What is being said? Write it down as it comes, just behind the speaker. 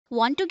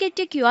Want to get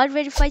a QR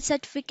verified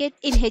certificate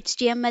in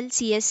HTML,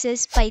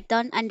 CSS,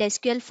 Python, and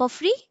SQL for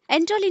free?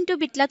 Enroll into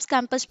bitLabs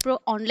Campus Pro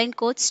online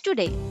course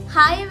today.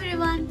 Hi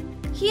everyone!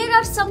 Here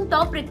are some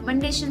top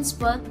recommendations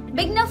for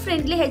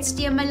beginner-friendly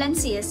HTML and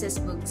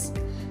CSS books.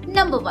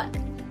 Number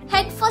 1.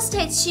 First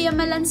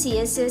HTML and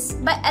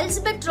CSS by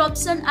Elisabeth,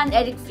 Robson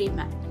and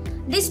Freeman.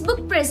 This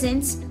book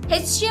presents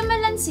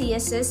HTML and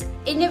CSS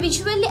in a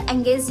visually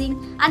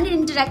engaging and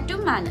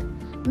interactive manner,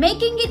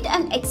 making it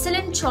an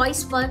excellent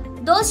choice for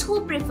those who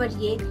prefer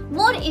a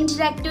more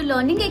interactive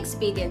learning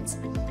experience.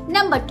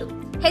 Number 2.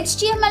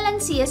 HTML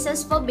and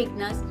CSS for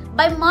Beginners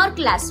by Mark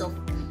Lassoff.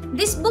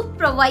 This book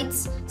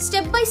provides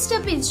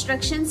step-by-step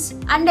instructions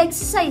and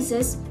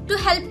exercises to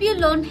help you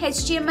learn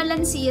HTML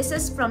and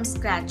CSS from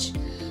scratch,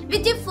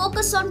 with a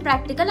focus on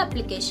practical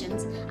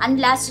applications. And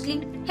lastly,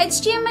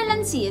 HTML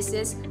and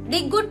CSS,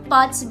 The Good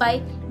Parts by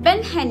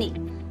Ben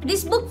Hennig.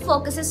 This book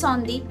focuses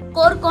on the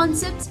core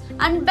concepts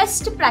and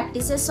best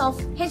practices of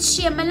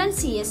HTML and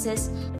CSS